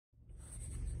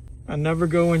I never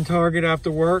go in Target after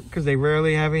work because they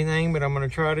rarely have anything, but I'm going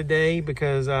to try today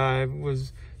because I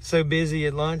was so busy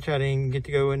at lunch I didn't get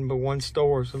to go in but one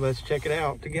store. So let's check it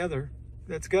out together.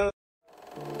 Let's go.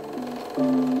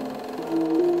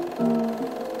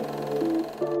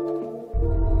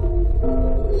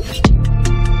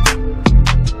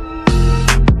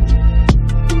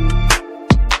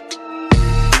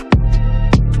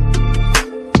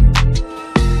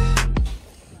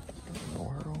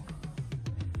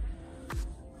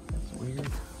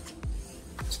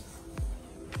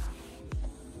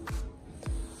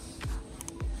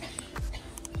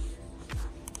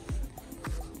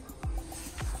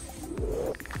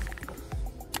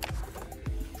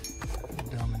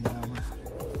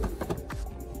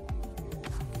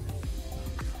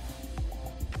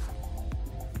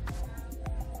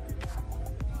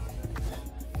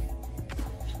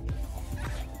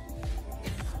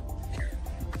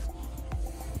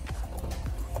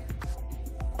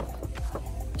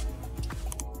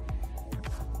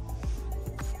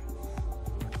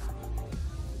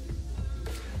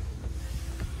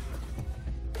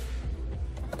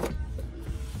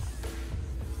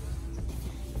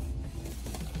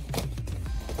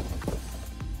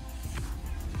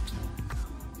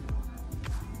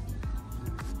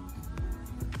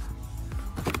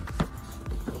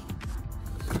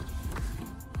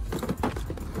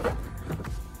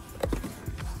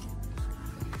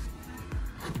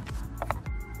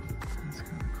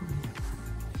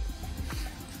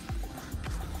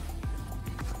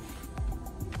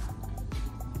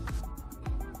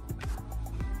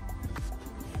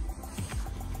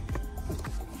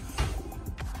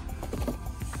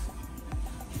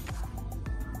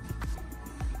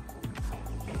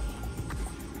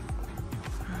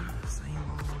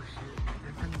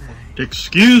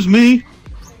 Excuse me?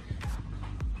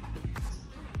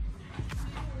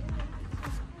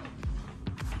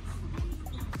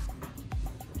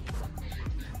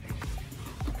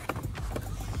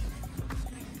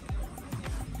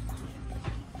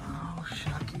 Oh,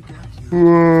 shucky ducky.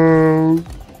 Whoa.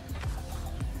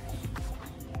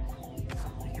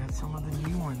 They got some of the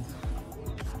new ones.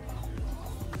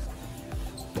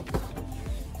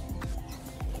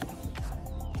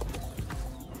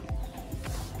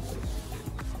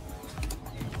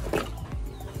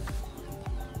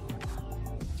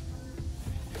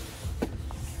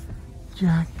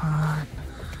 Jackpot.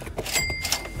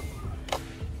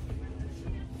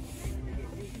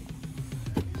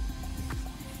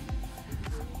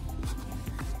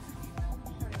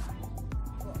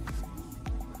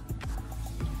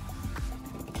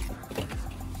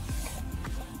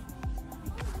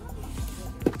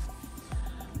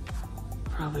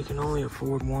 Probably can only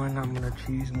afford one. I'm gonna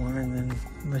choose one and then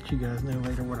let you guys know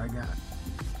later what I got.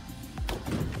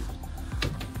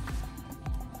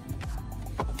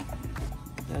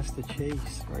 That's the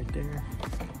Chase right there.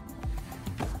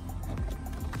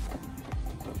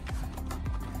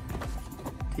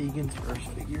 Tegan's first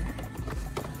figure.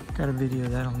 Got a video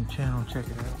of that on the channel, check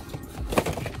it out.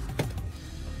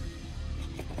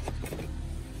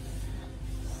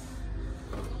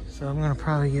 So I'm gonna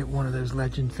probably get one of those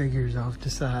legend figures. I'll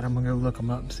decide. I'm gonna go look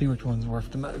them up and see which one's worth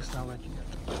the most. I'll let you know.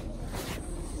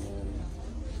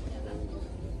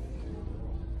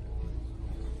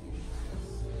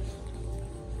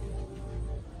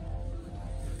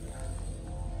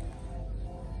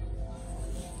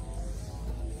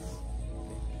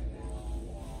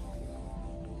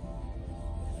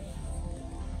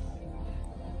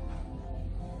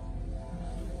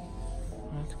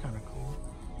 That's kind of cool.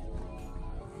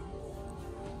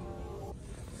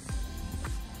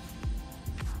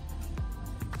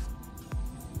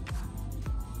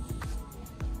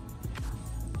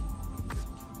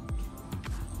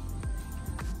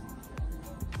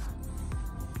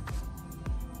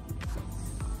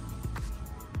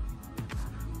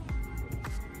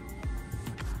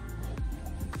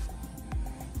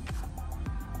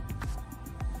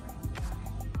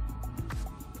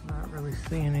 Not really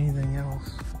seeing anything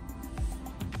else.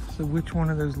 So which one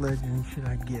of those legends should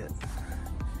I get?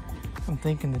 I'm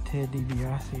thinking the Ted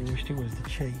DiBiase. I wish it was the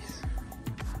Chase.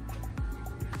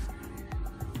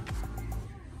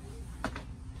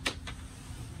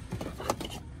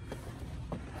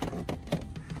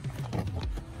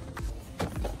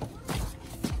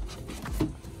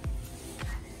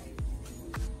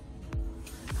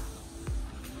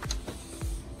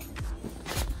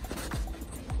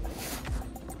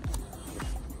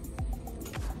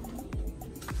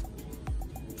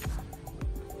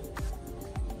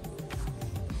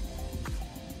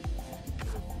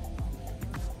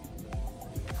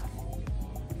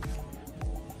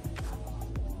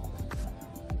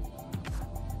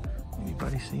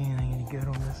 Anybody see anything any good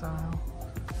on this aisle?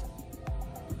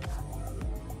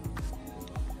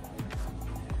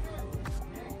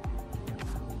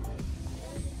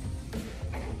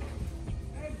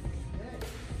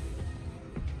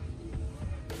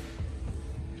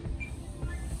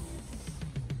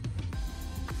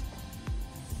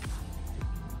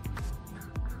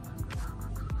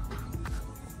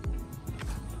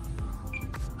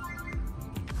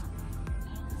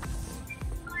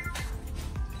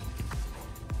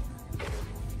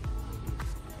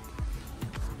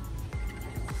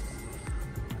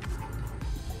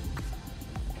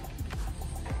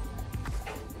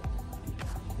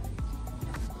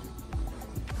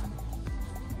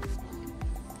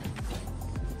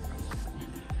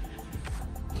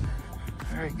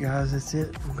 Alright guys, that's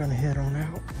it. I'm gonna head on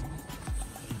out.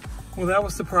 Well, that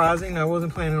was surprising. I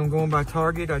wasn't planning on going by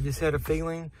Target. I just had a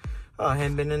feeling. I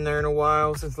hadn't been in there in a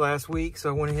while since last week, so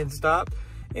I went ahead and stopped.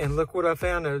 And look what I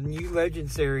found, a new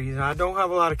Legends Series. I don't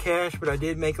have a lot of cash, but I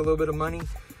did make a little bit of money.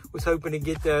 Was hoping to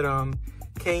get that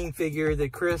Kane figure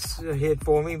that Chris hid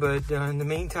for me, but in the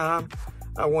meantime,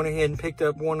 I went ahead and picked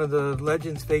up one of the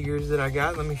Legends figures that I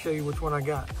got. Let me show you which one I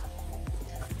got.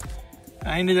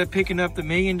 I ended up picking up the $1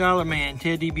 Million Man,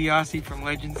 Ted DiBiase from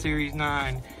Legends Series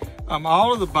 9.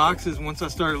 All of the boxes, once I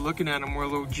started looking at them, were a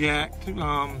little jacked.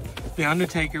 The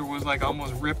Undertaker was like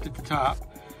almost ripped at the top.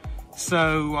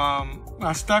 So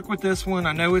I stuck with this one.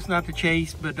 I know it's not the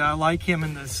Chase, but I like him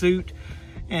in the suit.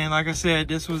 And like I said,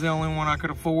 this was the only one I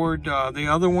could afford. The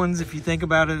other ones, if you think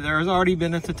about it, there's already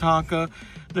been a Tatanka.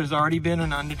 There's already been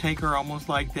an Undertaker almost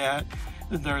like that.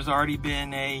 There's already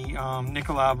been a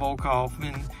Nikolai Volkov.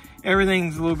 And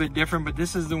everything's a little bit different, but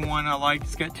this is the one I like.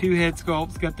 It's got 2 head sculpts,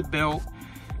 it's got the belt.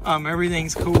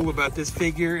 Everything's cool about this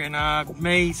figure, and I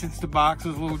may, since the box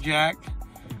is a little jacked,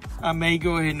 I may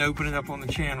go ahead and open it up on the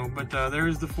channel. But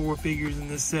there's the 4 figures in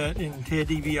this set, and Ted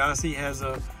DiBiase has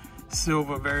a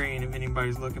silver variant if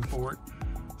anybody's looking for it.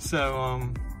 So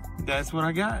that's what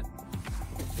I got.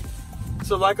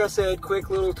 So like I said,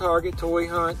 quick little Target toy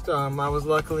hunt. I was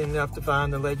lucky enough to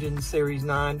find the Legends Series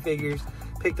 9 figures.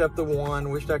 Picked up the one,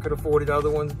 wished I could afford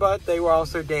other ones, but they were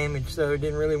also damaged, so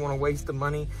didn't really want to waste the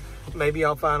money. Maybe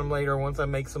I'll find them later once I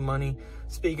make some money.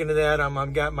 Speaking of that,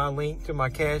 I've got my link to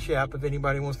my Cash App if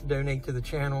anybody wants to donate to the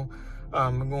channel.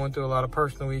 I'm going through a lot of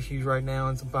personal issues right now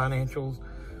and some financial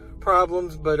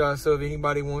problems, but so if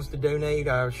anybody wants to donate,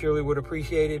 I surely would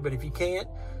appreciate it. But if you can't,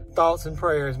 thoughts and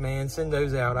prayers, man, send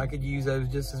those out. I could use those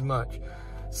just as much.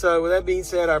 So with that being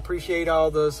said, I appreciate all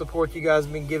the support you guys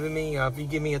have been giving me. If you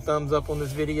give me a thumbs up on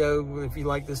this video, if you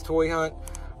like this toy hunt,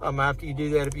 after you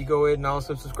do that, if you go ahead and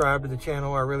also subscribe to the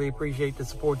channel, I really appreciate the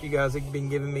support you guys have been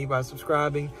giving me by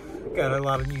subscribing. Got a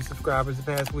lot of new subscribers the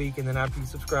past week, and then after you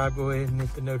subscribe, go ahead and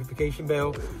hit the notification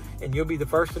bell, and you'll be the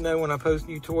first to know when I post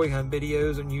new toy hunt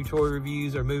videos or new toy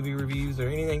reviews or movie reviews or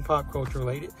anything pop culture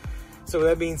related. So with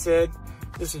that being said,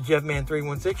 this is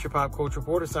JeffMan316, your pop culture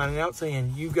reporter, signing out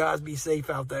saying, you guys be safe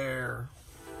out there.